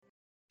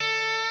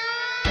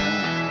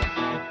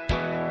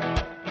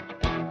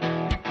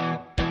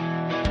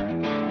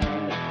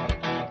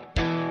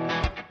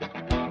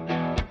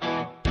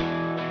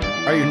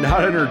Are you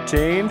not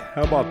entertained?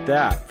 How about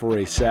that for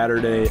a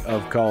Saturday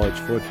of college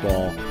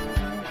football?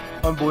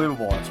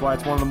 Unbelievable. That's why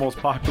it's one of the most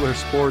popular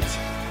sports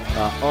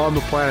on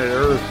the planet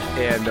Earth,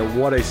 and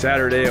what a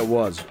Saturday it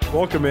was.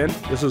 Welcome in.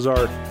 This is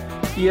our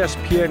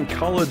ESPN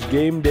College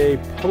Game Day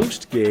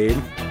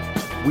post-game.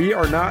 We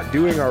are not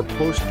doing our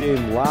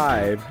post-game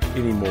live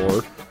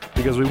anymore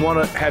because we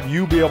want to have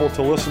you be able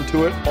to listen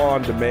to it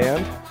on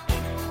demand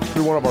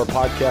through one of our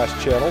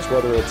podcast channels,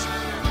 whether it's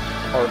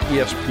our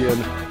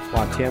ESPN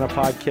Montana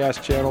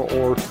podcast channel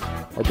or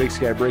our Big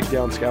Sky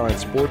Breakdown Skyline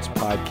Sports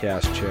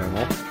podcast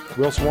channel.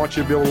 We also want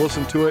you to be able to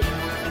listen to it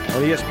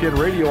on ESPN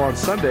Radio on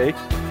Sunday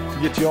to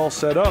get you all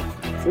set up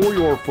for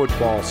your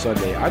football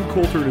Sunday. I'm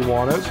Colter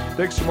Nuanez.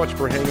 Thanks so much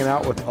for hanging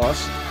out with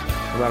us,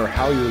 no matter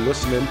how you're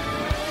listening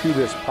to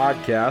this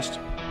podcast.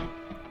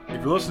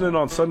 If you're listening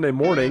on Sunday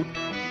morning,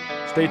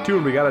 stay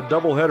tuned. We got a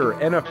doubleheader.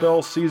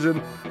 NFL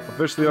season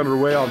officially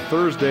underway on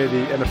Thursday.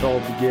 The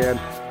NFL began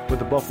with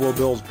the Buffalo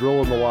Bills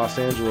drilling the Los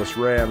Angeles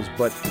Rams,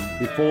 but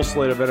the full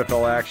slate of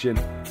NFL action,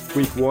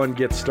 Week 1,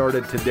 gets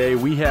started today.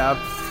 We have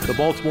the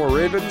Baltimore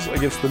Ravens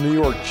against the New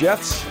York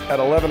Jets at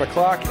 11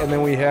 o'clock, and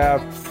then we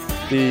have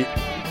the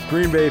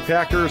Green Bay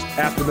Packers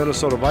at the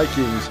Minnesota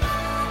Vikings,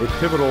 a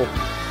pivotal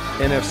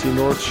NFC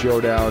North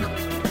showdown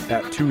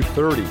at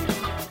 2:30.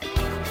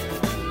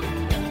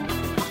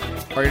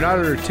 Are you not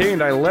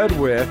entertained? I led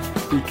with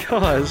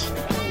because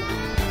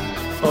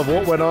of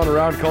what went on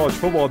around college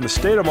football in the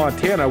state of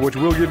Montana, which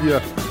we'll give you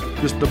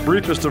just the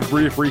briefest of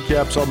brief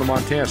recaps on the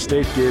Montana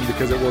State game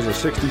because it was a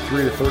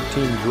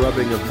 63-13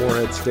 drubbing of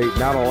Morehead State.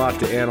 Not a lot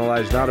to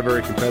analyze, not a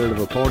very competitive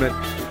opponent,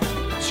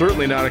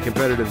 certainly not a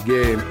competitive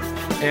game,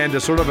 and a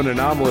sort of an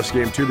anomalous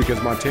game too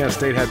because Montana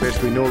State had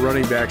basically no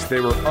running backs.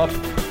 They were up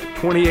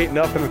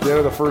 28-0 at the end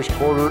of the first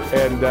quarter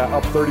and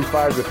up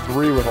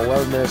 35-3 with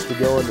 11 minutes to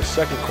go in the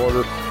second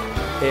quarter,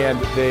 and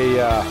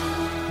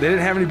they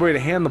didn't have anybody to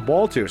hand the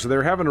ball to, so they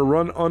were having to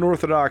run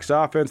unorthodox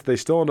offense. They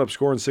still ended up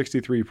scoring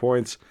 63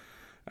 points,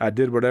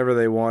 did whatever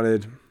they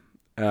wanted,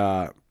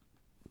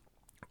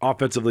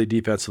 offensively,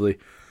 defensively.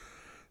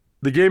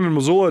 The game in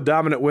Missoula, a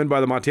dominant win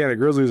by the Montana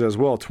Grizzlies as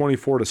well,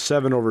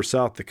 24-7 over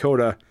South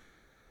Dakota.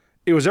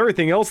 It was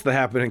everything else that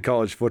happened in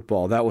college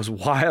football that was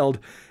wild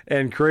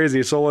and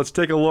crazy. So let's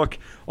take a look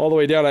all the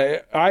way down.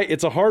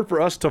 It's hard for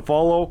us to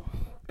follow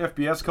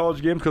FBS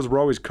college games because we're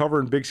always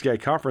covering Big Sky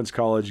Conference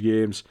college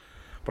games.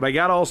 But I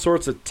got all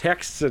sorts of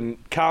texts and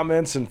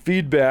comments and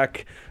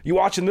feedback. You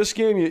watching this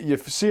game? You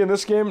seeing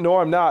this game? No,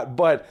 I'm not.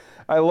 But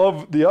I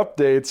love the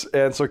updates,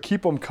 and so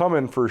keep them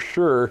coming for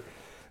sure.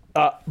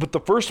 But the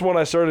first one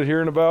I started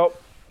hearing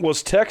about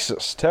was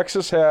Texas.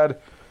 Texas had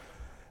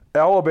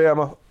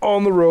Alabama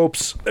on the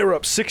ropes. They were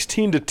up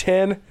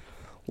 16-10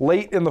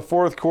 late in the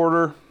fourth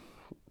quarter.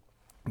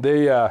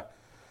 They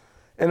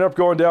ended up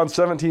going down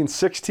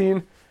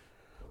 17-16.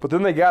 But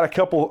then they got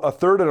a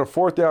third and a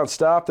fourth down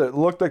stop that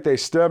looked like they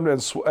stemmed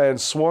and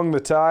swung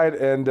the tide,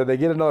 and they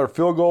get another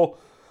field goal.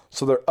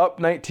 So they're up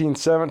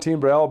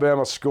 19-17, but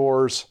Alabama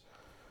scores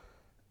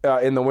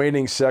in the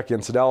waning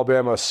seconds, and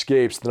Alabama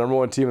escapes, the number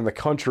one team in the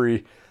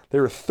country. They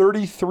were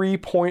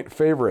 33-point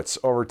favorites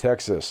over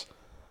Texas,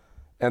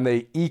 and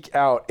they eke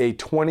out a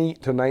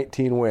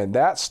 20-19 win.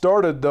 That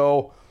started,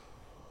 though,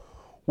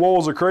 what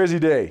was a crazy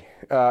day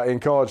in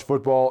college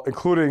football,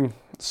 including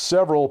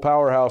several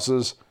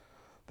powerhouses.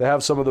 They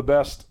have some of the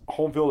best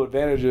home field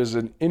advantages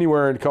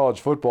anywhere in college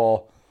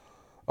football,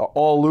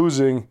 all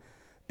losing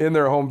in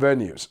their home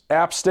venues.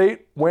 App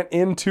State went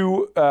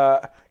into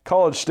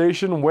College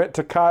Station, went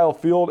to Kyle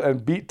Field,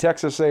 and beat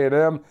Texas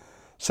A&M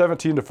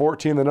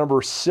 17-14. The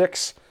number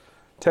 6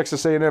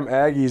 Texas A&M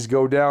Aggies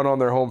go down on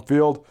their home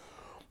field.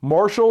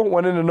 Marshall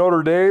went into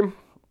Notre Dame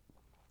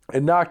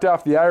and knocked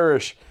off the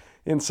Irish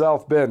in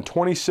South Bend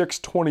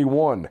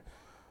 26-21.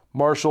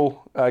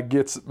 Marshall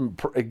gets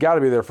it got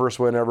to be their first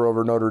win ever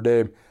over Notre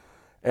Dame,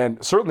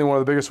 and certainly one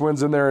of the biggest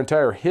wins in their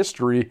entire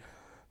history,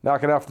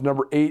 knocking off the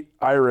number 8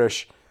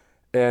 Irish.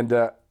 And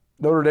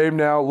Notre Dame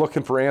now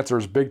looking for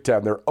answers big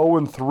time. They're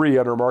 0-3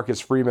 under Marcus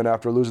Freeman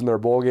after losing their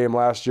bowl game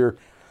last year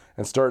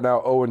and starting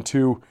out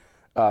 0-2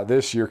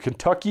 this year.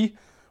 Kentucky,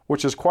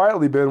 which has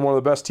quietly been one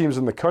of the best teams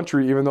in the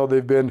country, even though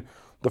they've been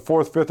the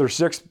 4th, 5th, or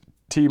 6th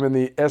team in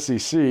the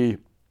SEC.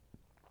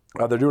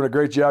 They're doing a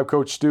great job.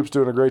 Coach Stoops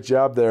doing a great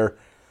job there.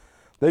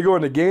 They go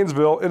into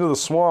Gainesville, into the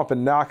swamp,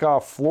 and knock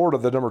off Florida,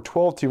 the number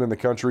 12 team in the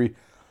country.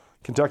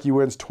 Kentucky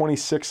wins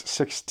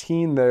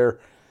 26-16 there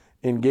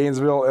in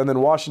Gainesville. And then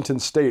Washington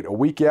State, a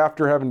week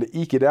after having to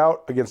eke it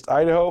out against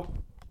Idaho,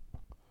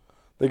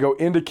 they go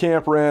into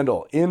Camp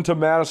Randall, into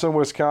Madison,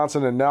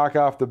 Wisconsin, and knock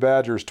off the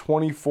Badgers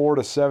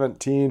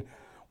 24-17.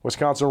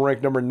 Wisconsin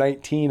ranked number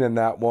 19 in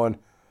that one.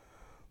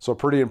 So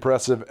pretty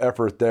impressive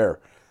effort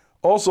there.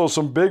 Also,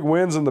 some big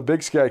wins in the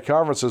Big Sky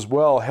Conference as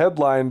well,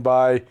 headlined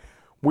by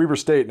Weber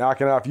State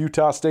knocking off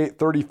Utah State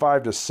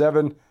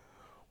 35-7.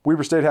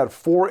 Weber State had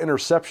 4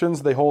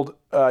 interceptions. They hold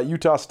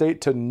Utah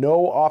State to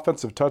no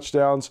offensive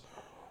touchdowns.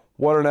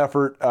 What an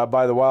effort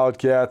by the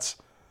Wildcats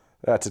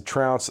to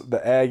trounce the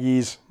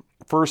Aggies.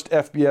 First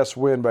FBS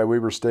win by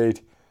Weber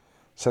State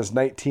since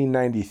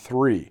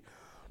 1993.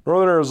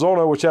 Northern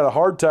Arizona, which had a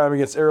hard time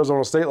against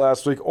Arizona State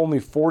last week, only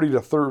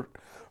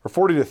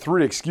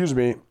 40-3, excuse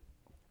me,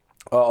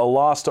 a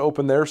loss to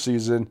open their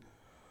season.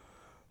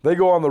 They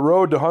go on the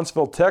road to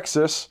Huntsville,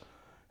 Texas,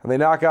 and they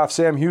knock off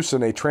Sam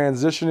Houston, a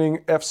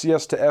transitioning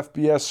FCS to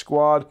FBS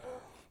squad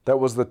that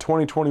was the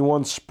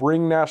 2021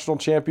 Spring National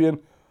Champion,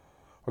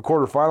 a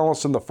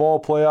quarterfinalist in the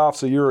fall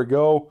playoffs a year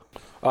ago.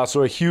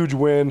 So a huge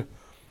win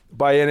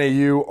by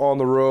NAU on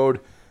the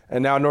road.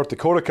 And now North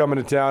Dakota coming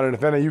to town, and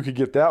if NAU could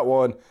get that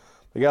one,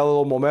 they got a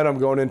little momentum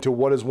going into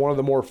what is one of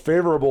the more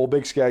favorable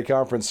Big Sky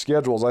Conference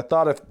schedules. I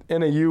thought if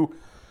NAU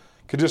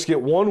could just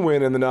get one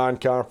win in the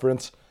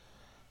non-conference,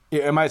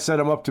 it might set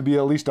them up to be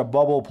at least a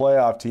bubble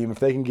playoff team. If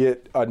they can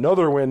get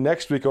another win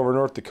next week over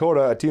North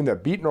Dakota, a team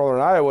that beat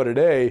Northern Iowa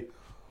today,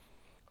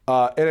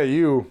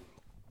 NAU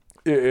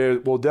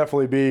it will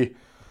definitely be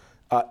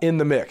in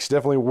the mix,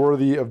 definitely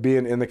worthy of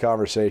being in the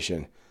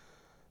conversation.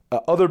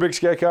 Other Big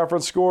Sky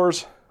Conference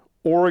scores,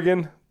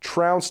 Oregon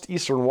trounced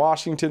Eastern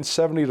Washington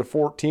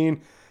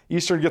 70-14.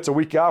 Eastern gets a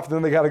week off, and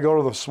then they got to go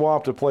to the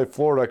Swamp to play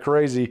Florida.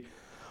 Crazy.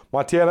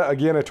 Montana,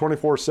 again, a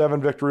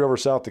 24-7 victory over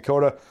South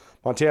Dakota.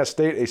 Montana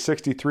State, a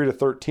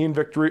 63-13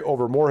 victory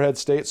over Morehead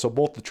State. So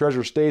both the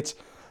Treasure States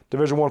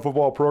Division I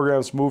football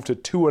programs move to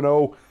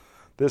 2-0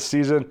 this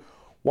season.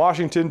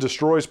 Washington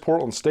destroys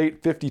Portland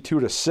State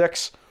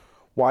 52-6.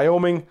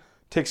 Wyoming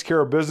takes care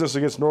of business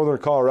against Northern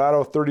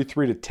Colorado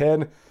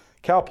 33-10.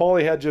 Cal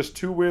Poly had just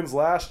 2 wins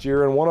last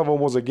year, and one of them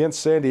was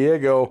against San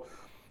Diego.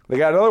 They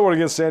got another one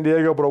against San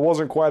Diego, but it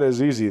wasn't quite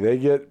as easy. They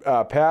get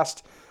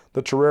past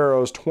the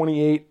Toreros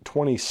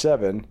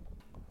 28-27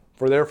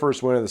 for their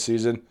first win of the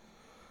season.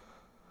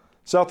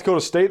 South Dakota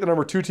State, the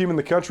number 2 team in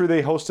the country,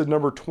 they hosted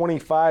number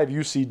 25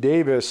 UC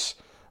Davis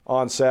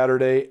on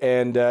Saturday,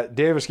 and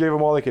Davis gave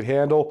them all they could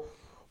handle,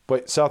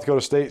 but South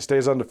Dakota State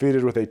stays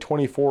undefeated with a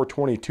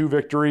 24-22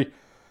 victory.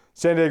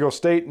 San Diego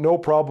State, no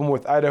problem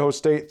with Idaho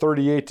State,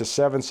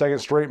 38-7, second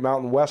straight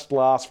Mountain West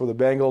loss for the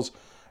Bengals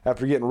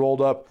after getting rolled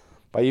up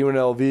by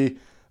UNLV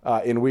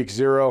in week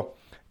 0.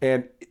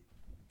 And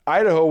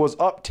Idaho was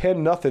up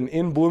 10-0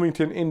 in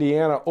Bloomington,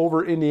 Indiana,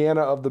 over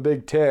Indiana of the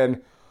Big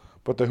Ten,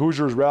 but the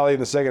Hoosiers rallied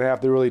in the second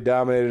half. They really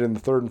dominated in the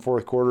third and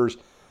fourth quarters,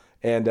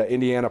 and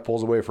Indiana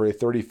pulls away for a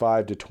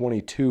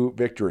 35-22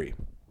 victory.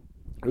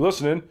 You're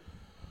listening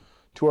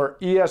to our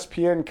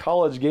ESPN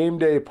College Game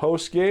Day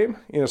postgame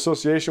in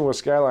association with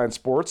Skyline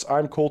Sports.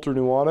 I'm Colter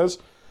Nuanez,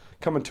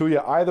 coming to you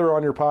either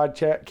on your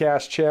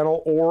podcast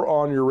channel or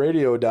on your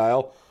radio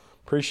dial.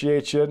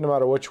 Appreciate you no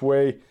matter which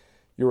way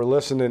you were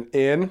listening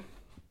in.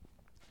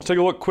 Let's take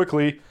a look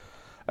quickly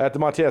at the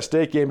Montana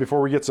State game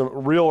before we get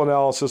some real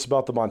analysis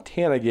about the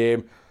Montana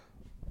game.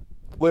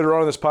 Later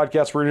on in this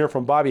podcast, we're going to hear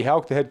from Bobby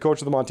Hauck, the head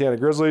coach of the Montana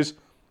Grizzlies,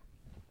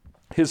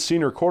 his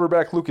senior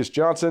quarterback, Lucas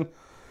Johnson,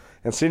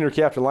 and senior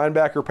captain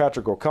linebacker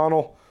Patrick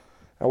O'Connell.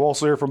 And we'll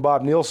also hear from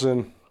Bob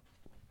Nielsen,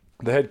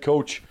 the head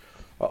coach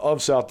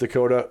of South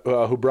Dakota,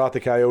 who brought the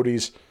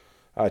Coyotes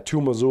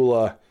to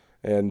Missoula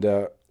and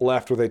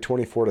left with a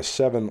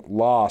 24-7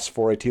 loss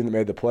for a team that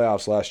made the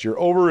playoffs last year.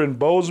 Over in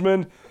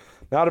Bozeman,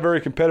 not a very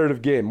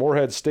competitive game.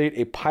 Morehead State,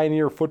 a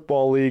Pioneer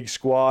Football League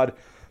squad,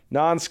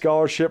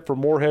 non-scholarship from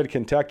Morehead,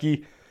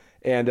 Kentucky,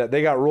 and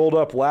they got rolled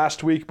up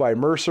last week by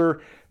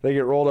Mercer. They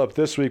get rolled up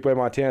this week by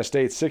Montana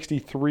State,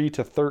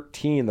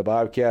 63-13. The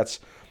Bobcats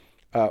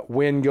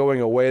win going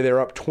away.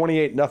 They're up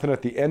 28-0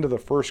 at the end of the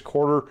first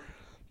quarter.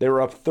 They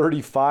were up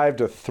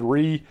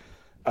 35-3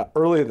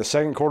 early in the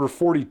second quarter,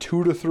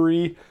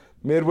 42-3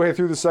 midway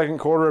through the second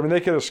quarter. I mean, they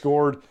could have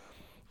scored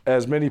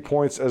as many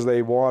points as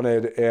they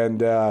wanted,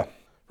 and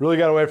really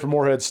got away from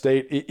Morehead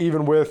State,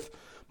 even with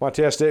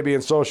Montana State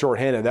being so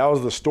shorthanded. That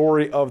was the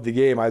story of the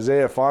game.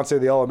 Isaiah Fonse,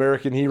 the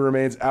All-American, he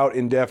remains out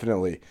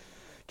indefinitely.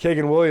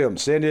 Kagan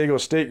Williams, San Diego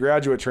State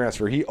graduate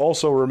transfer, he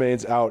also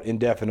remains out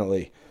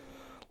indefinitely.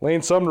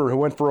 Lane Sumner, who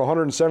went for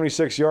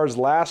 176 yards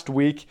last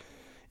week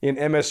in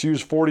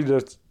MSU's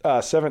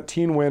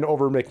 40-17 win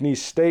over McNeese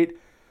State,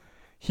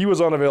 he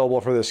was unavailable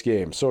for this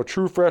game. So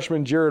true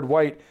freshman Jared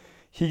White,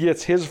 he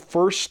gets his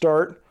first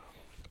start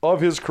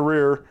of his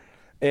career,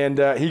 and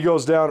he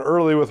goes down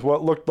early with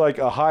what looked like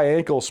a high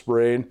ankle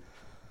sprain.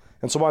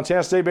 And so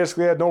Montana State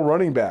basically had no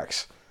running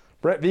backs.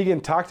 Brent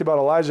Vigen talked about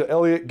Elijah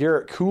Elliott,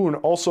 Garrett Kuhn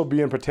also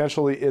being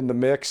potentially in the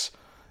mix.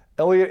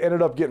 Elliott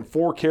ended up getting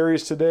 4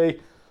 carries today.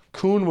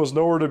 Kuhn was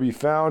nowhere to be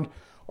found.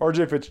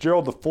 RJ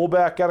Fitzgerald, the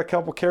fullback, got a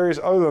couple carries.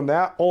 Other than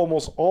that,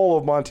 almost all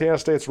of Montana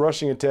State's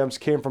rushing attempts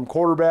came from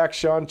quarterbacks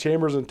Sean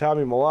Chambers and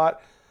Tommy Mellott,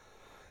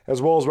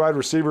 as well as wide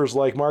receivers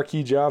like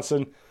Marquis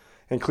Johnson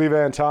and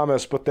Cleveland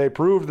Thomas, but they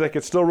proved they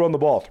could still run the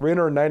ball.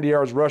 390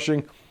 yards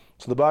rushing,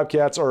 so the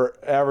Bobcats are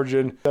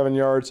averaging 7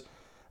 yards.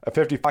 A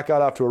 55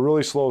 got off to a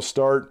really slow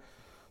start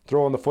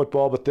throwing the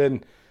football, but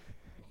then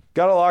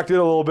got it locked in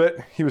a little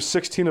bit. He was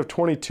 16 of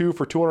 22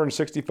 for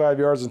 265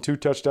 yards and 2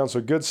 touchdowns,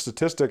 so good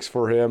statistics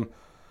for him.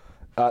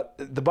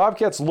 The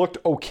Bobcats looked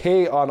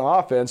okay on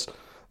offense.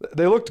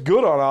 They looked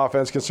good on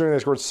offense considering they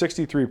scored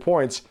 63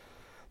 points.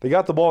 They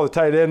got the ball to the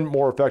tight end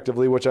more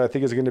effectively, which I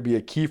think is going to be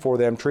a key for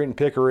them. Trayton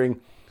Pickering,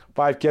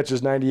 5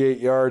 catches, 98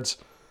 yards.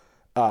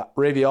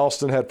 Ravy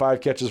Alston had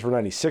 5 catches for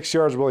 96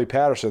 yards. Willie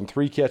Patterson,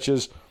 3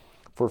 catches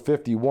for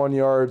 51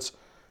 yards.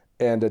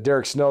 And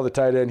Derek Snell, the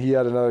tight end, he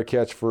had another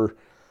catch for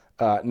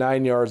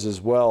 9 yards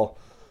as well.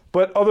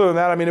 But other than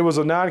that, I mean, it was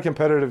a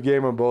non-competitive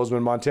game in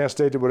Bozeman. Montana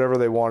State did whatever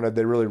they wanted.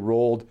 They really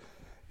rolled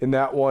in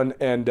that one.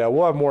 And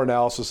we'll have more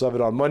analysis of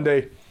it on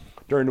Monday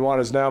during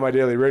Nuanez Now, my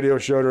daily radio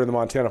show during the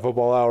Montana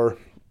Football Hour.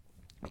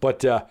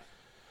 But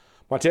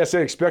Montana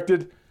State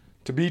expected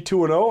to be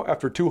 2-0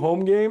 after 2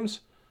 home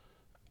games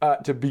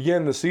to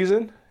begin the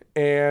season.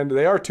 And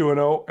they are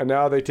 2-0, and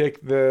now they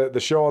take the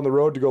show on the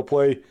road to go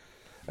play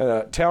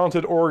a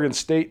talented Oregon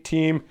State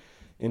team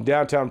in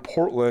downtown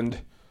Portland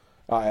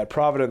at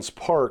Providence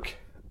Park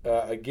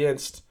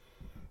against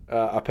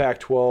a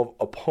Pac-12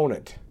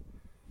 opponent.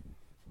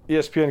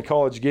 ESPN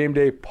College Game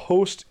Day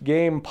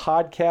post-game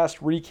podcast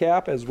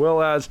recap, as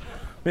well as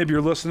maybe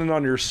you're listening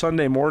on your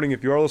Sunday morning.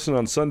 If you are listening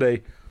on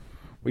Sunday,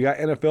 we got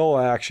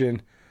NFL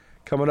action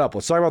coming up.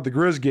 Let's talk about the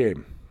Grizz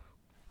game.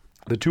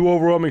 The 2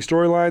 overwhelming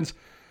storylines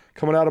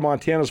coming out of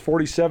Montana's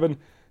 47-0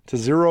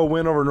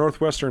 win over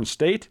Northwestern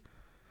State.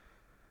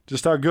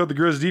 Just how good the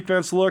Grizz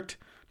defense looked.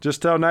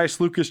 Just how nice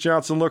Lucas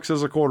Johnson looks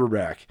as a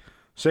quarterback.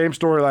 Same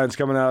storylines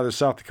coming out of the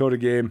South Dakota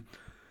game.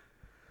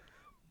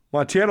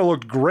 Montana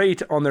looked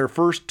great on their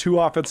first 2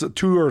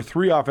 or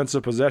 3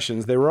 offensive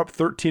possessions. They were up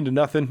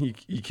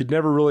 13-0. You could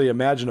never really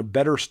imagine a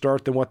better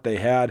start than what they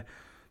had.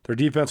 Their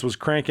defense was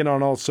cranking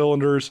on all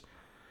cylinders.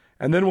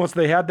 And then once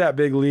they had that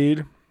big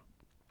lead,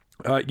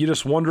 you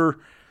just wonder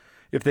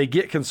if they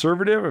get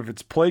conservative, if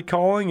it's play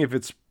calling, if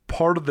it's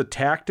part of the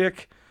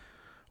tactic,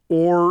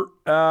 or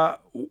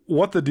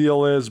what the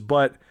deal is.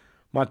 But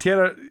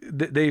Montana,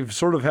 they've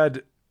sort of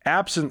had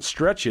absent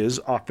stretches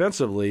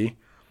offensively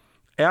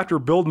after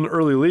building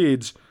early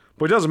leads,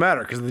 but it doesn't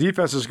matter because the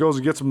defense just goes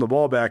and gets them the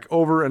ball back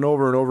over and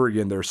over and over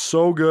again. They're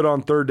so good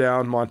on third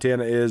down,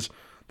 Montana is.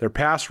 Their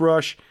pass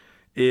rush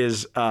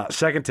is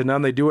second to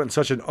none. They do it in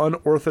such an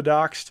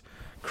unorthodox,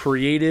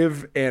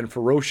 creative, and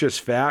ferocious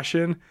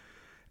fashion.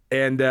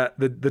 And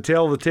the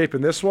tail of the tape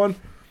in this one,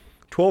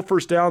 12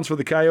 first downs for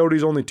the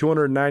Coyotes, only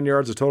 209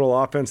 yards of total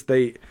offense.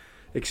 They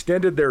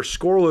extended their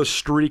scoreless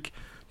streak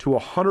to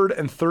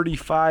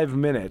 135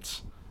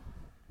 minutes.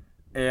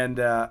 And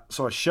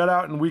so a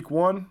shutout in week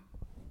 1,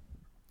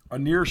 a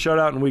near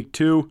shutout in week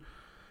 2.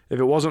 If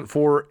it wasn't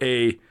for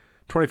a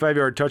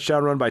 25-yard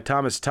touchdown run by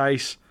Thomas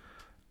Tice,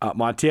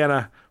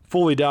 Montana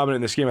fully dominant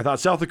in this game. I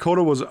thought South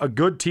Dakota was a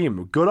good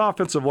team, good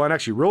offensive line,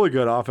 actually really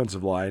good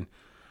offensive line,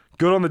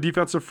 good on the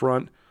defensive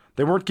front.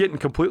 They weren't getting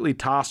completely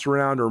tossed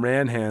around or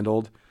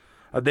manhandled.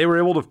 They were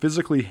able to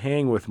physically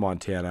hang with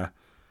Montana.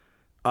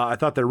 I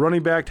thought their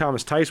running back,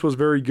 Thomas Tice, was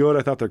very good.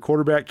 I thought their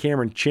quarterback,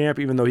 Cameron Champ,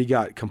 even though he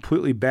got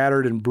completely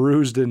battered and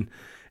bruised and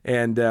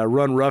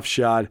run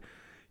roughshod,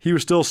 he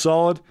was still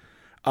solid.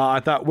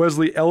 I thought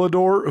Wesley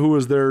Elidor, who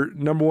was their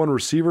number 1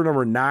 receiver,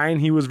 number 9,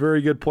 he was a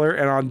very good player.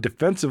 And on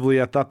defensively,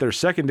 I thought their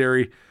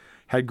secondary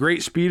had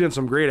great speed and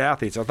some great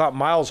athletes. I thought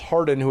Miles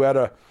Harden, who had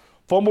a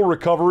fumble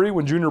recovery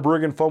when Junior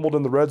Brigham fumbled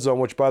in the red zone,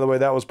 which, by the way,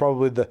 that was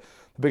probably the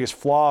biggest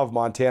flaw of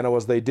Montana,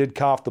 was they did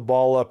cough the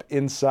ball up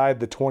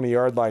inside the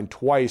 20-yard line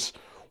twice.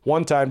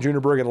 One time,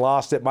 Junior Brigham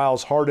lost it.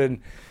 Miles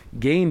Harden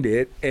gained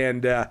it,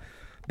 and that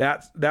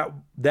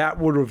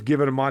would have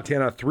given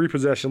Montana a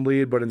 3-possession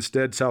lead, but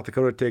instead South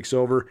Dakota takes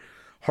over.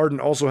 Harden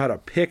also had a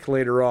pick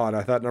later on.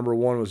 I thought number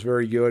 1 was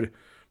very good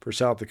for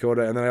South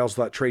Dakota, and then I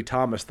also thought Trey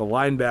Thomas, the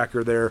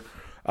linebacker there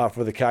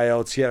for the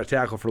Coyotes, he had a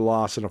tackle for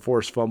loss and a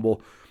forced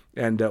fumble,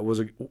 and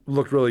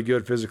looked really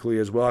good physically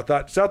as well. I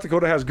thought South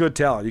Dakota has good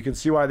talent. You can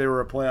see why they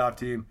were a playoff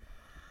team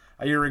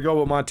a year ago,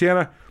 but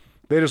Montana,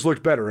 they just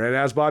looked better. And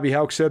as Bobby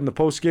Hauck said in the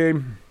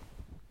postgame,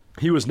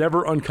 he was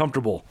never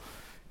uncomfortable.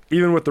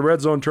 Even with the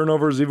red zone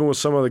turnovers, even with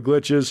some of the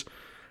glitches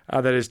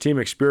that his team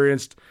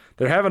experienced.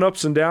 They're having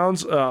ups and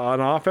downs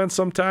on offense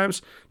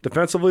sometimes.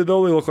 Defensively,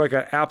 though, they look like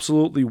an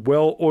absolutely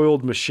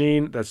well-oiled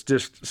machine that's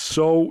just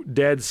so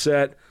dead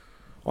set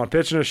on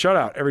pitching a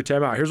shutout every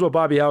time out. Here's what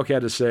Bobby Hauck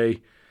had to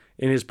say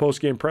in his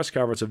postgame press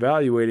conference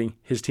evaluating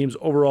his team's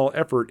overall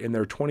effort in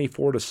their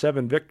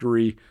 24-7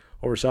 victory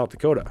over South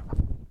Dakota.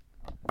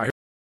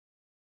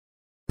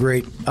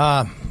 Great.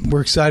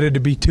 We're excited to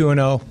be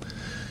 2-0.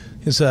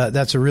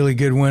 That's a really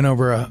good win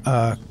over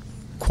a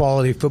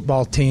quality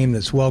football team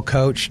that's well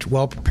coached,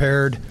 well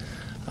prepared.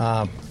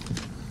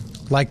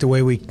 Like the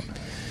way we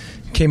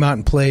came out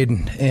and played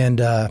and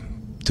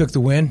took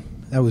the win.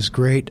 That was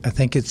great. I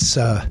think it's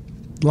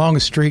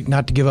longest streak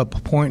not to give up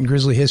a point in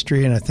Grizzly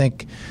history, and I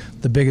think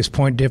the biggest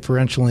point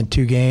differential in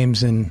 2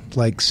 games in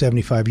like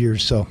 75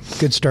 years. So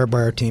good start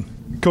by our team.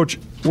 Coach,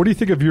 what do you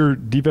think of your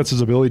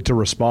defense's ability to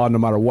respond no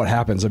matter what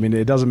happens? I mean,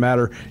 it doesn't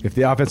matter if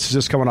the offense is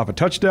just coming off a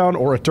touchdown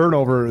or a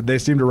turnover. They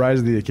seem to rise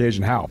to the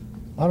occasion. How?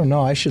 I don't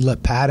know. I should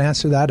let Pat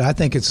answer that. I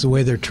think it's the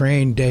way they're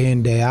trained day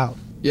in, day out.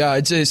 Yeah,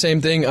 I'd say the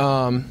same thing.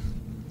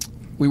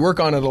 We work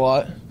on it a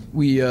lot.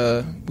 We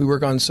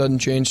work on sudden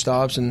change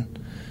stops and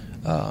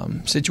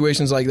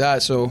situations like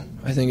that. So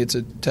I think it's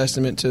a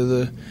testament to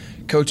the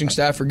coaching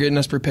staff for getting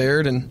us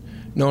prepared and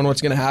knowing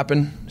what's going to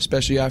happen,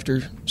 especially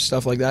after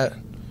stuff like that.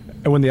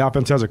 And when the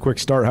offense has a quick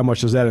start, how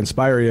much does that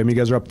inspire you? I mean,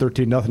 you guys are up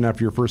 13-0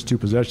 after your first two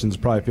possessions,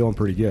 probably feeling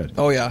pretty good.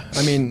 Oh, yeah.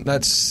 I mean,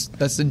 that's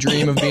the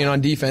dream of being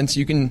on defense.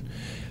 You can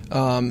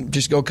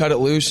just go cut it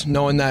loose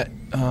knowing that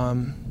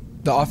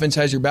the offense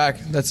has your back.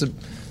 That's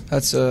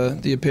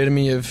the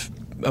epitome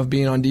of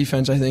being on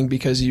defense, I think,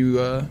 because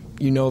you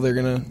know they're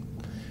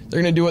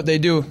gonna do what they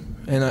do,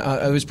 and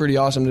it was pretty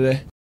awesome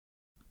today.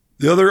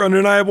 The other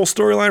undeniable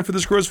storyline for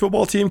this Grizz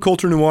football team,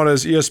 Colter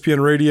Nuanez,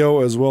 ESPN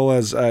Radio, as well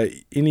as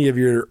any of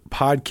your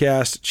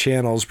podcast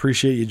channels.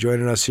 Appreciate you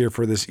joining us here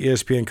for this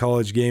ESPN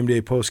College Game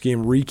Day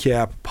postgame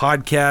recap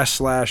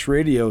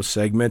podcast/radio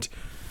segment.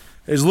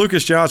 Is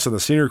Lucas Johnson, the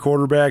senior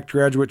quarterback,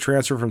 graduate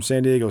transfer from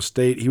San Diego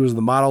State. He was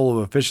the model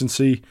of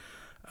efficiency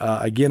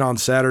again on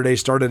Saturday.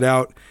 Started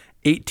out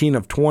 18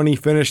 of 20,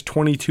 finished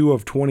 22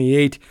 of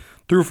 28,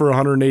 threw for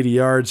 180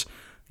 yards,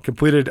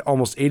 completed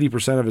almost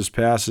 80% of his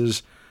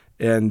passes,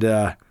 and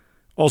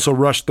also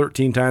rushed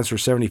 13 times for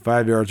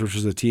 75 yards, which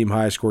was a team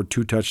high, scored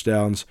 2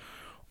 touchdowns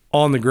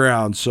on the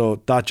ground.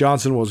 So thought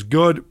Johnson was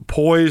good,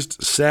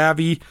 poised,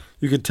 savvy.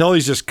 You could tell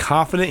he's just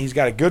confident. He's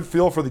got a good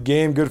feel for the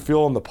game, good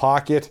feel in the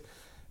pocket.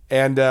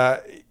 And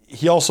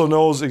he also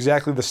knows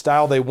exactly the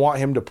style they want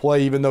him to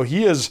play, even though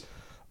he is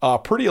a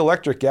pretty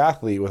electric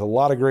athlete with a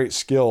lot of great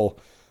skill.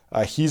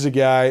 He's a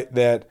guy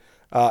that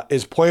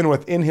is playing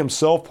within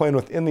himself, playing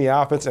within the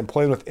offense, and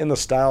playing within the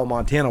style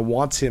Montana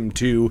wants him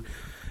to.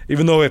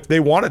 Even though if they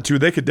wanted to,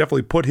 they could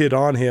definitely put hit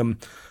on him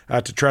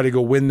to try to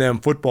go win them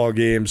football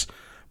games.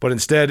 But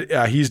instead,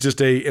 he's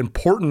just a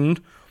important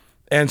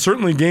and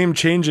certainly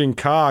game-changing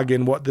cog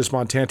in what this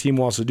Montana team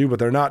wants to do, but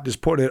they're not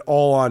just putting it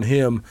all on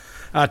him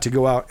to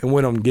go out and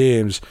win them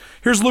games.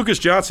 Here's Lucas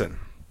Johnson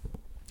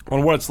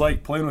on what it's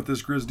like playing with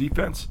this Grizz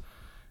defense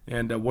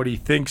and what he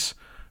thinks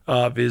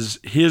of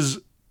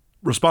his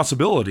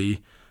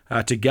responsibility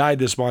to guide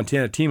this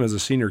Montana team as a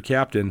senior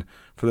captain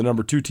for the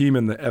number 2 team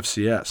in the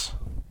FCS.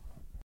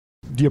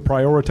 Do you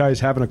prioritize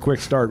having a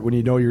quick start when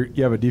you know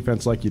you have a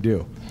defense like you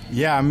do?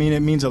 Yeah, I mean, it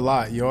means a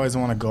lot. You always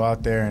want to go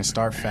out there and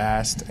start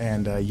fast,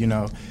 and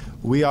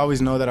we always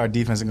know that our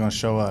defense is going to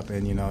show up,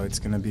 and it's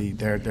going to be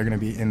they're going to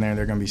be in there,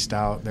 they're going to be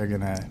stout, they're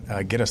going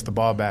to get us the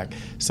ball back.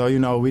 So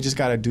we just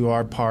got to do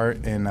our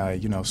part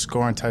in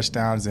scoring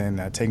touchdowns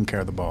and taking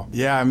care of the ball.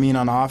 Yeah, I mean,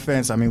 on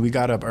offense, we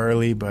got up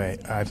early,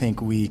 but I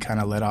think we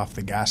kind of let off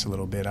the gas a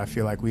little bit. I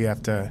feel like we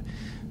have to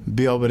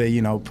be able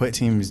to, put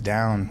teams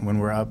down when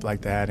we're up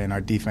like that, and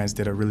our defense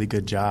did a really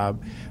good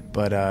job.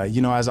 But, as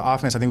an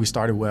offense, I think we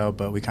started well,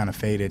 but we kind of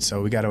faded.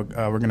 So we're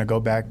going to go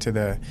back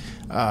to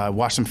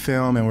watch some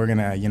film, and we're going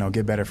to,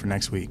 get better for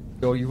next week.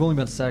 You've only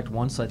been sacked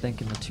once, I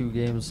think, in the 2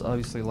 games.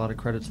 Obviously, a lot of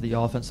credit to the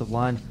offensive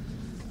line.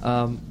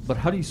 But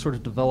how do you sort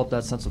of develop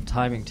that sense of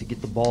timing to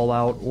get the ball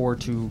out or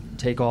to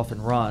take off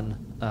and run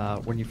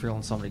when you're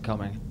feeling somebody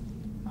coming?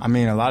 A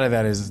lot of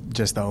that is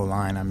just the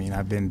O-line.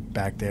 I've been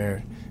back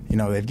there.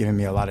 They've given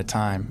me a lot of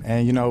time.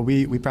 And,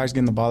 we practice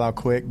getting the ball out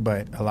quick,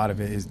 but a lot of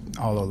it is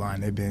all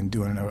O-line. They've been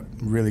doing a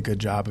really good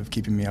job of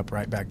keeping me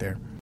upright back there.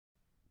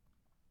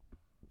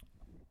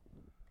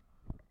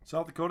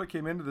 South Dakota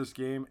came into this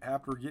game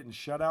after getting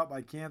shut out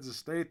by Kansas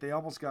State. They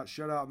almost got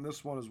shut out in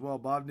this one as well.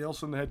 Bob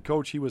Nielsen, the head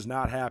coach, he was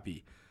not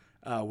happy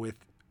with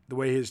the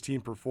way his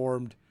team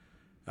performed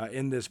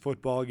in this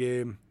football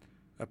game,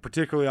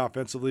 particularly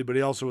offensively, but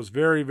he also was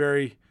very,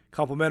 very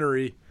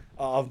complimentary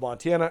of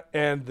Montana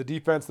and the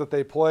defense that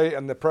they play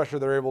and the pressure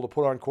they're able to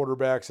put on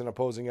quarterbacks and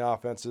opposing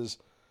offenses.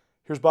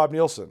 Here's Bob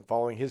Nielsen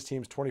following his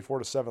team's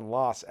 24-7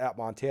 loss at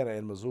Montana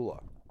in Missoula.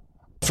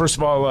 First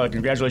of all,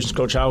 congratulations,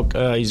 Coach Houck.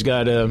 He's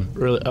got a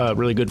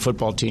really good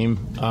football team.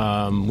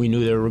 We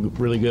knew they were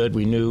really good.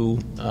 We knew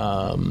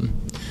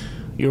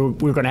we were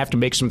going to have to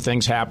make some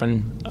things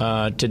happen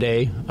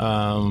today.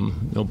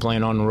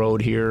 Playing on the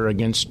road here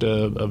against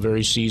a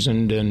very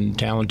seasoned and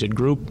talented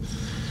group.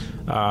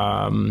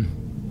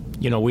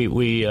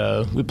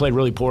 We played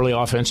really poorly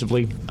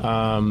offensively.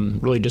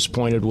 Really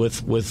disappointed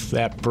with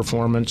that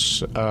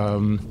performance.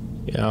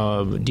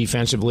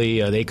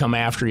 Defensively, they come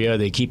after you.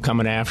 They keep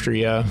coming after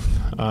you,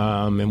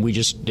 and we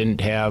just didn't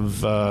have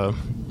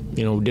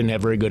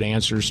very good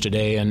answers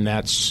today, and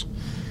that's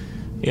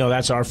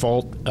our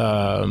fault.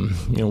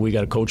 We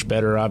got to coach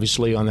better,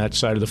 obviously, on that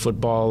side of the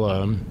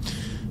football.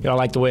 I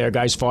like the way our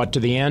guys fought to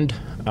the end.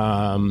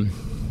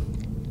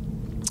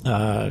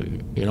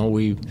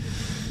 We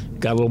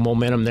got a little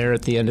momentum there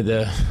at the end of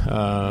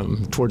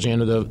towards the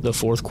end of the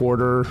fourth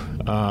quarter,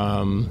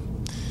 but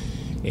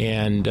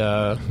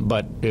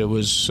it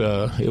was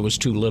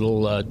too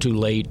little, too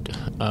late.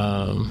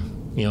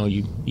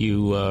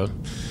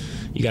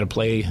 You got to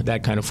play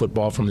that kind of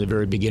football from the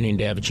very beginning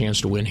to have a chance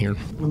to win here.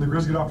 When the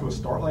Grizz get off to a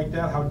start like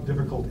that, how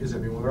difficult is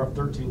it? When they're up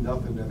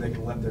 13-0 and they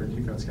can let their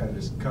defense kind of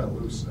just cut it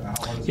loose. They're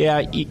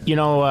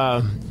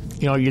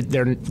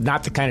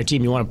not the kind of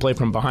team you want to play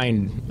from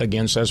behind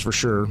against, that's for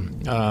sure.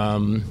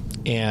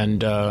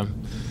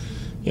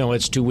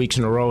 It's 2 weeks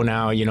in a row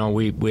now.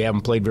 We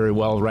haven't played very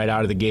well right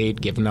out of the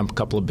gate, giving up a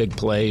couple of big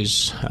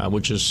plays,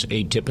 which is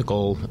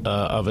atypical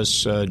of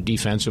us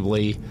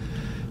defensively.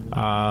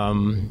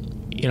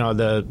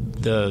 The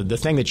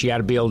thing that you got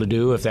to be able to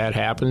do if that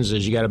happens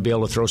is you got to be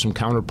able to throw some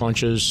counter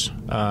punches,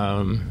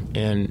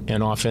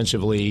 and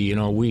offensively,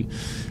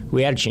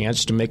 we had a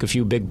chance to make a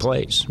few big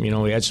plays. We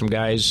had some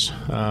guys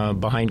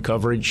behind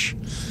coverage.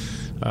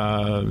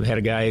 Had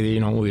a guy,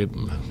 we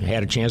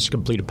had a chance to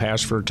complete a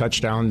pass for a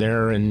touchdown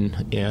there in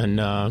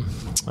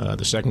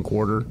the second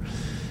quarter.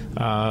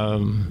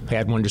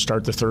 Had one to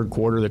start the third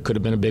quarter that could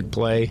have been a big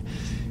play.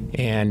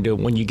 And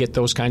when you get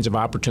those kinds of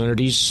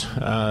opportunities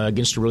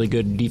against a really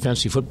good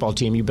defensive football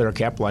team, you better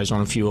capitalize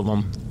on a few of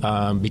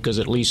them because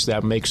at least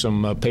that makes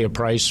them pay a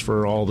price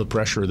for all the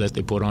pressure that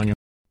they put on you.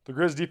 The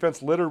Grizz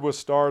defense littered with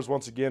stars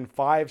once again.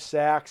 5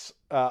 sacks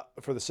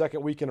for the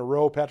second week in a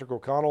row. Patrick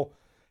O'Connell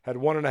had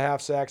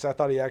 1.5 sacks. I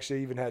thought he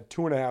actually even had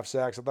 2.5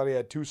 sacks. I thought he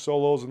had 2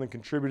 solos and then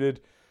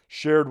contributed,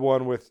 shared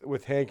one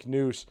with Hank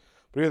Noose.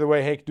 But either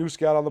way, Hank Noose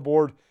got on the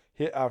board,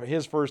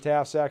 his first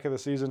half sack of the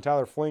season.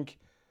 Tyler Flink,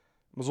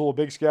 Missoula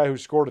Big Sky, who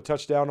scored a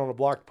touchdown on a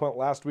blocked punt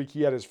last week,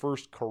 he had his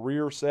first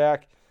career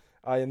sack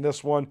in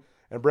this one.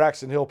 And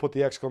Braxton Hill put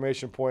the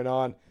exclamation point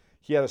on.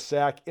 He had a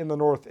sack in the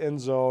north end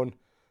zone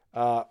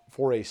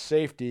for a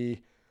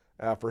safety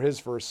for his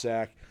first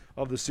sack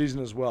of the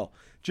season as well.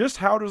 Just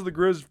how does the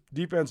Grizz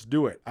defense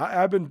do it?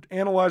 I've been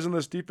analyzing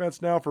this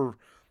defense now for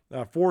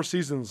 4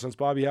 seasons since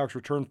Bobby Hauck's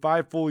returned,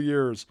 5 full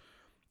years,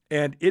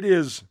 and it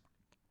is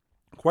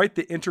quite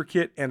the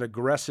intricate and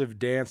aggressive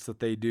dance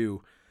that they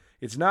do.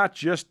 It's not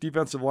just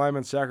defensive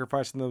linemen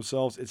sacrificing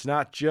themselves. It's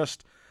not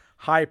just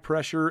high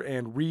pressure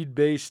and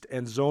read-based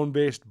and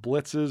zone-based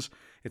blitzes.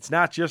 It's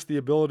not just the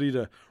ability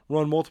to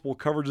run multiple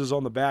coverages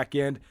on the back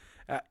end.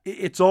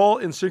 It's all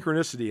in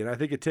synchronicity, and I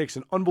think it takes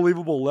an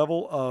unbelievable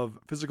level of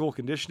physical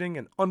conditioning,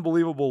 an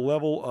unbelievable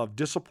level of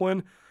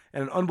discipline,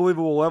 and an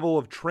unbelievable level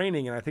of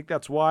training, and I think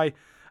that's why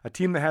a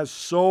team that has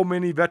so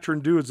many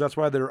veteran dudes, that's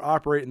why they're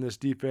operating this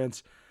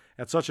defense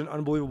at such an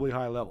unbelievably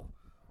high level.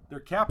 Their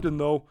captain,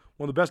 though,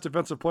 one of the best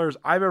defensive players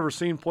I've ever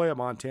seen play at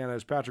Montana,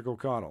 is Patrick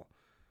O'Connell.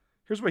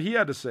 Here's what he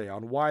had to say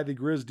on why the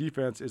Grizz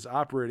defense is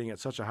operating at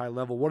such a high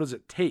level. What does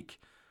it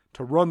take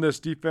to run this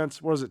defense?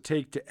 What does it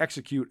take to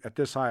execute at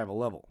this high of a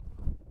level?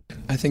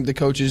 I think the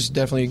coaches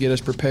definitely get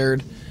us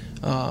prepared.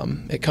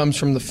 It comes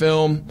from the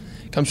film,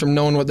 it comes from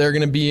knowing what they're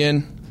going to be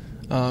in,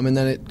 and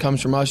then it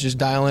comes from us just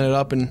dialing it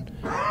up and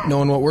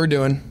knowing what we're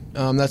doing.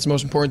 That's the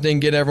most important thing,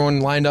 get everyone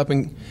lined up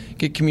and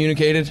get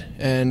communicated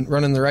and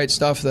running the right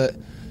stuff that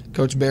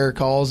Coach Bear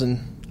calls, and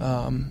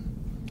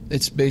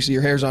it's basically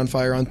your hair's on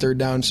fire on third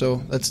down,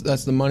 so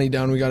that's the money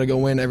down. We got to go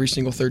win every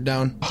single third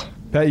down.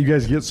 Pat, you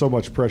guys get so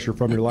much pressure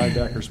from your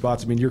linebacker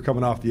spots. I mean, you're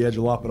coming off the edge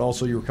a lot, but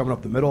also you're coming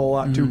up the middle a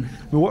lot too. I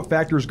mean, what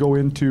factors go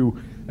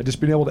into just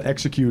being able to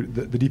execute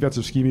the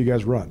defensive scheme you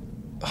guys run?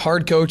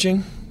 Hard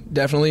coaching,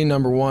 definitely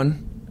number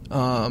one.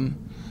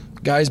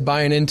 Guys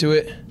buying into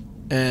it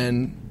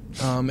and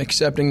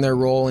accepting their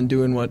role and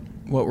doing what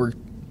we're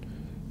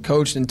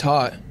coached and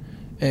taught.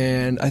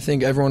 And I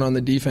think everyone on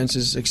the defense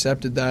has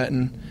accepted that.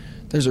 And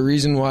there's a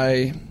reason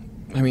why,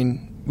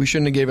 we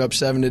shouldn't have gave up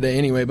 7 today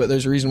anyway, but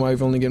there's a reason why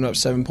we've only given up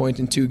 7 points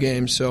in 2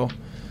 games. So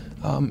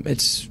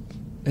it's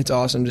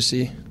awesome to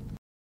see.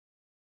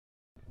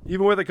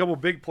 Even with a couple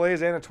big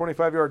plays and a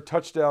 25-yard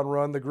touchdown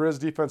run, the Grizz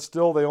defense they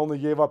only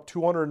gave up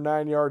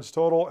 209 yards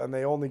total, and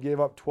they only gave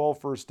up 12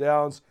 first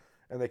downs,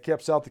 and they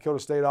kept South Dakota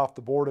State off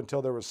the board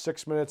until there was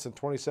 6 minutes and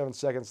 27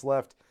 seconds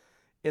left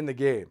in the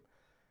game.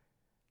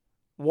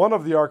 One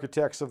of the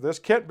architects of this,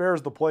 Kent Baer,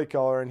 is the play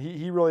caller, and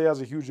he really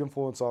has a huge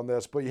influence on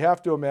this, but you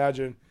have to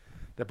imagine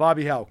that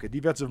Bobby Hauck, a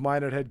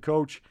defensive-minded head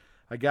coach,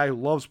 a guy who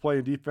loves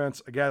playing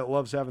defense, a guy that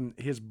loves having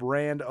his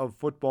brand of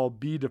football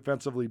be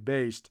defensively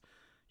based,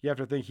 you have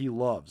to think he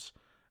loves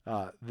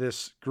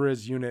this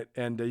Grizz unit.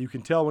 And you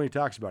can tell when he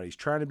talks about it. He's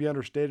trying to be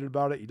understated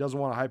about it. He doesn't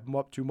want to hype them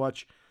up too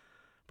much,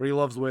 but he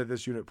loves the way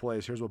this unit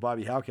plays. Here's what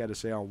Bobby Hauck had to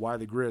say on why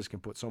the Grizz can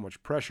put so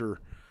much pressure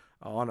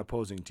on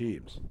opposing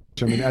teams.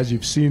 I mean, as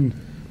you've seen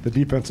the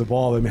defense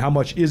evolve, how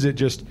much is it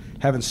just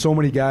having so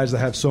many guys that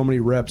have so many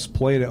reps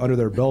playing it under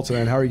their belts,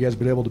 and how are you guys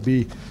been able to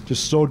be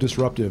just so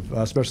disruptive,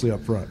 especially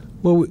up front?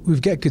 Well,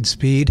 we've got good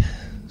speed,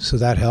 so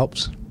that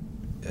helps,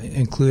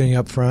 including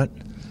up front.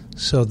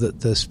 So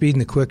the speed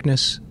and the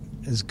quickness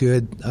is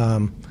good,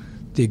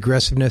 the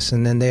aggressiveness,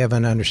 and then they have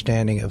an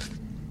understanding of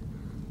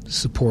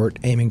support,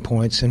 aiming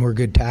points, and we're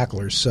good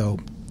tacklers. So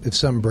if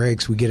something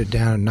breaks, we get it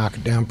down and knock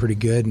it down pretty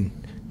good and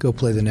go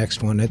play the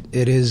next one.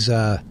 It is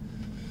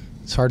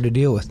it's hard to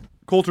deal with.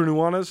 Colter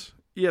Nuanez,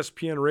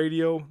 ESPN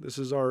Radio. This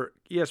is our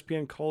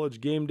ESPN College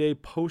Game Day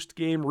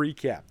post-game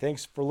recap.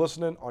 Thanks for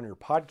listening on your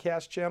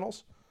podcast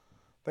channels.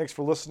 Thanks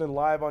for listening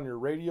live on your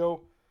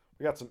radio.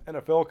 We got some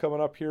NFL coming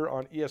up here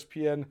on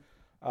ESPN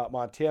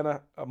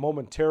Montana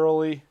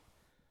momentarily.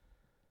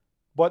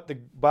 But the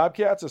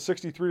Bobcats, a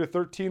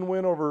 63-13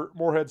 win over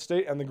Morehead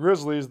State, and the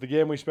Grizzlies, the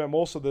game we spent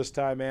most of this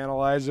time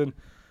analyzing,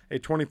 a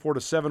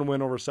 24-7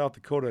 win over South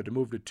Dakota to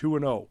move to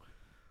 2-0.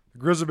 The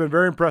Grizz have been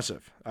very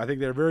impressive. I think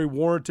they're very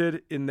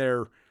warranted in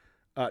their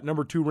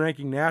number 2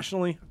 ranking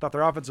nationally. I thought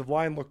their offensive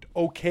line looked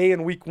okay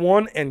in week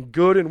 1 and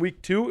good in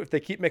week 2 if they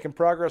keep making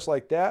progress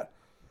like that.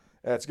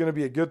 It's going to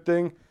be a good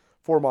thing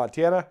for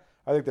Montana.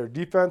 I think their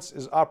defense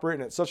is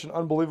operating at such an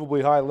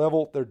unbelievably high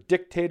level. They're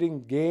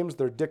dictating games.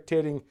 They're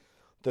dictating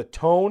the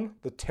tone,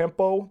 the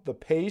tempo, the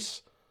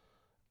pace.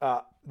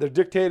 They're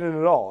dictating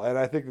it all. And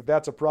I think that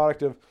that's a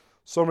product of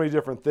so many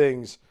different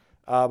things.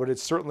 But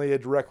it's certainly a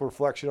direct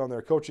reflection on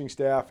their coaching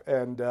staff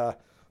and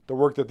the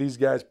work that these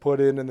guys put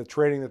in and the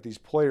training that these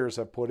players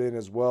have put in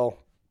as well.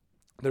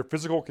 Their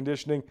physical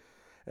conditioning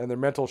and their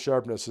mental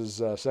sharpness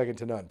is second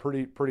to none.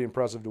 Pretty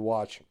impressive to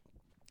watch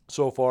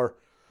so far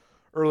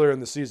earlier in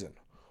the season.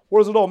 What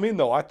does it all mean,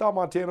 though? I thought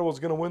Montana was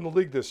going to win the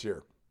league this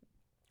year.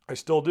 I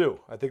still do.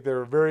 I think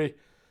they're a very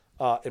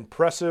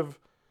impressive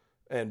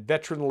and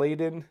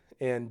veteran-laden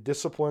and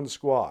disciplined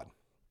squad.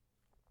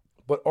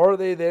 But are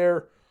they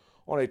there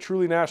on a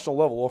truly national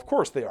level? Well, of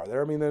course they are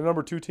there. I mean, they're the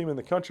number 2 team in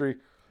the country.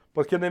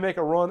 But can they make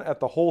a run at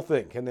the whole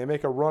thing? Can they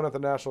make a run at the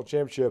national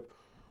championship?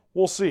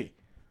 We'll see.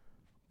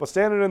 But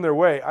standing in their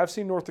way, I've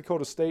seen North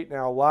Dakota State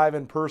now live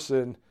in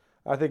person,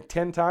 I think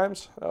 10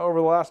 times over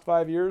the last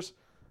 5 years.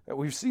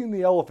 We've seen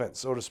the elephant,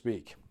 so to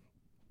speak.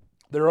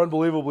 They're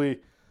unbelievably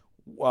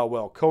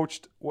well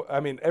coached. I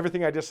mean,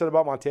 everything I just said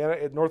about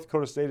Montana, North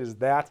Dakota State is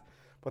that,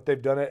 but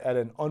they've done it at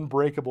an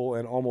unbreakable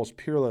and almost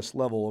peerless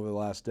level over the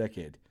last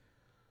decade.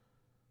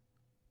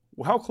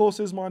 Well, how close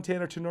is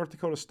Montana to North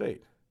Dakota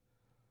State?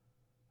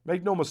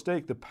 Make no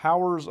mistake, the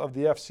powers of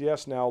the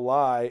FCS now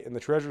lie in the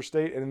Treasure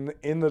State and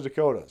in the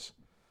Dakotas.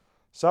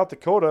 South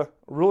Dakota,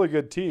 a really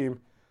good team,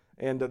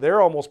 and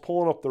they're almost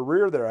pulling up the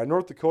rear there. And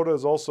North Dakota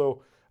has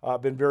also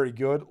been very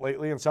good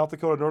lately. And South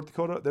Dakota, North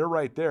Dakota, they're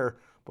right there.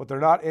 But they're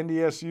not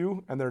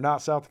NDSU and they're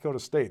not South Dakota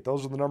State.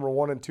 Those are the number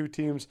 1 and 2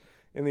 teams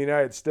in the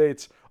United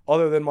States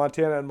other than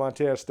Montana and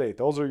Montana State.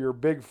 Those are your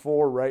big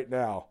 4 right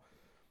now.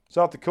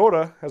 South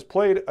Dakota has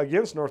played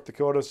against North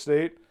Dakota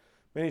State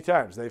many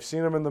times. They've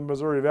seen them in the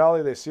Missouri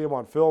Valley. They see them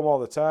on film all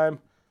the time.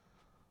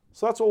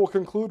 So that's what we'll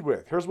conclude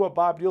with. Here's what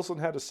Bob Nielsen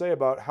had to say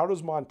about how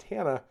does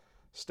Montana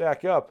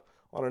stack up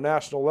on a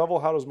national level?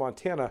 How does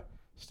Montana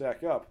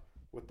stack up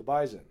with the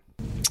Bison?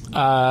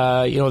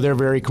 They're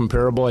very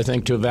comparable, I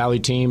think, to a Valley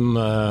team.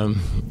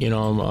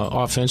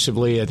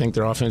 Offensively, I think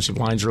their offensive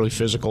line's really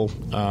physical.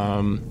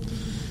 And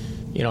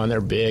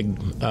they're big,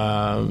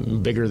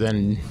 bigger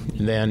than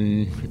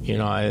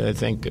I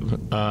think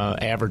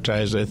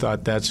advertised. I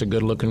thought that's a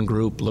good-looking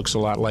group. Looks a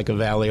lot like a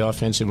Valley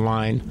offensive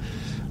line.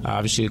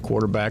 Obviously, the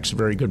quarterback's a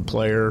very good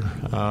player.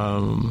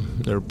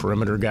 Their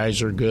perimeter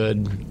guys are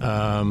good.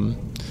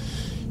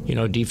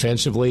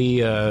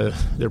 Defensively,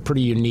 they're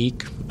pretty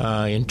unique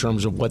in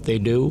terms of what they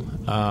do,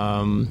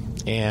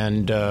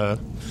 and I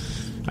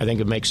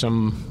think it makes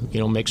them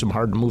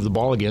hard to move the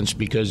ball against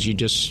because you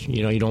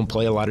don't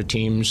play a lot of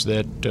teams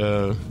that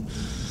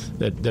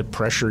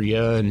pressure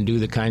you and do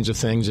the kinds of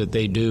things that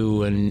they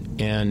do,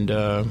 and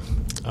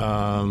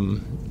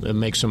it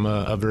makes them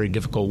a very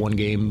difficult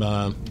one-game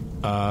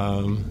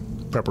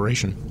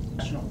preparation.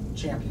 National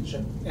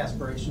championship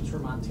aspirations for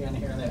Montana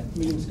here, and that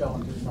means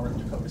going to North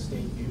Dakota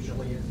State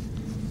usually. A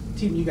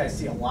team you guys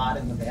see a lot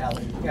in the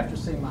Valley. After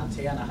seeing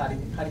Montana, how do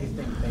you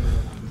think they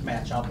will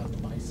match up with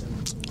the Bison?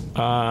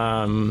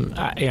 I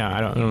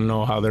don't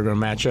know how they're going to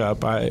match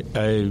up.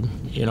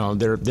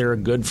 They're a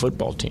good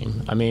football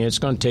team. I mean, it's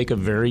going to take a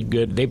very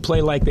good. They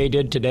play like they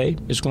did today.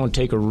 It's going to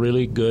take a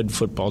really good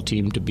football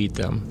team to beat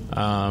them.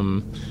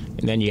 And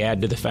then you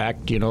add to the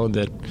fact,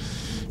 that.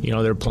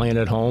 They're playing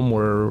at home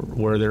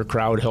where their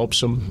crowd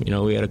helps them.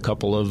 We had a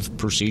couple of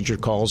procedure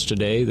calls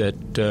today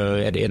that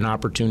at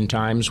inopportune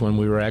times when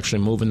we were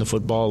actually moving the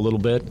football a little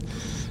bit.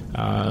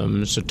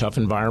 It's a tough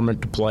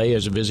environment to play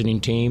as a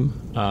visiting team.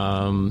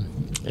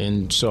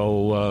 And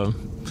so,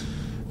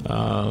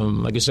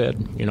 like I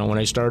said, when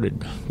I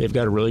started, they've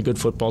got a really good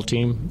football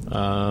team.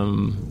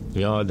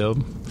 They'll,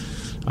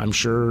 I'm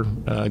sure,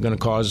 going to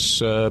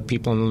cause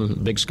people in the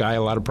Big Sky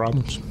a lot of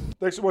problems.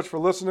 Thanks so much for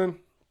listening.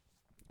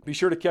 Be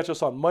sure to catch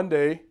us on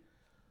Monday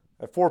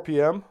at 4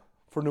 p.m.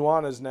 for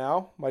Nuanez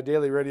Now, my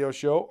daily radio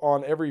show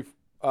on every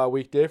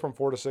weekday from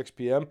 4 to 6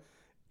 p.m.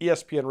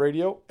 ESPN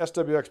Radio,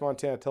 SWX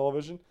Montana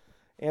Television,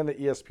 and the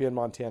ESPN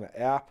Montana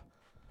app.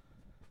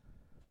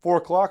 4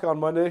 o'clock on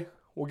Monday,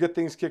 we'll get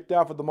things kicked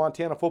off with the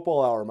Montana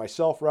Football Hour.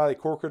 Myself, Riley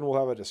Corcoran, will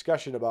have a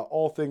discussion about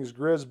all things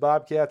Grizz,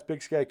 Bobcats,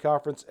 Big Sky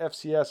Conference,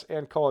 FCS,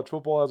 and college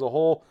football as a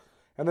whole.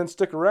 And then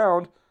stick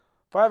around.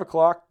 5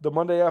 o'clock, the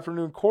Monday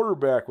afternoon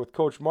quarterback with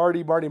Coach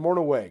Marty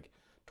Mornaweg.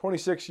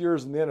 26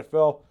 years in the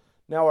NFL,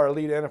 now our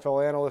lead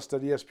NFL analyst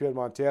at ESPN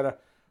Montana.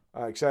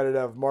 Excited to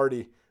have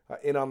Marty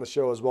in on the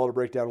show as well to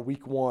break down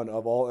week 1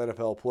 of all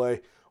NFL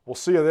play. We'll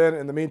see you then.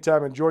 In the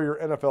meantime, enjoy your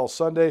NFL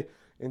Sunday.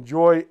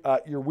 Enjoy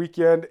your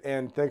weekend,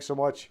 and thanks so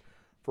much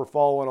for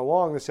following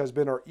along. This has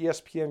been our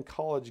ESPN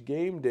College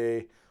Game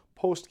Day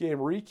post-game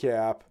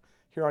recap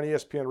here on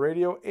ESPN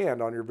Radio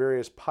and on your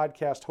various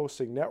podcast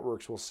hosting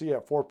networks. We'll see you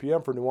at 4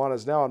 p.m. for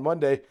Nuanez Now on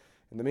Monday.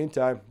 In the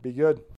meantime, be good.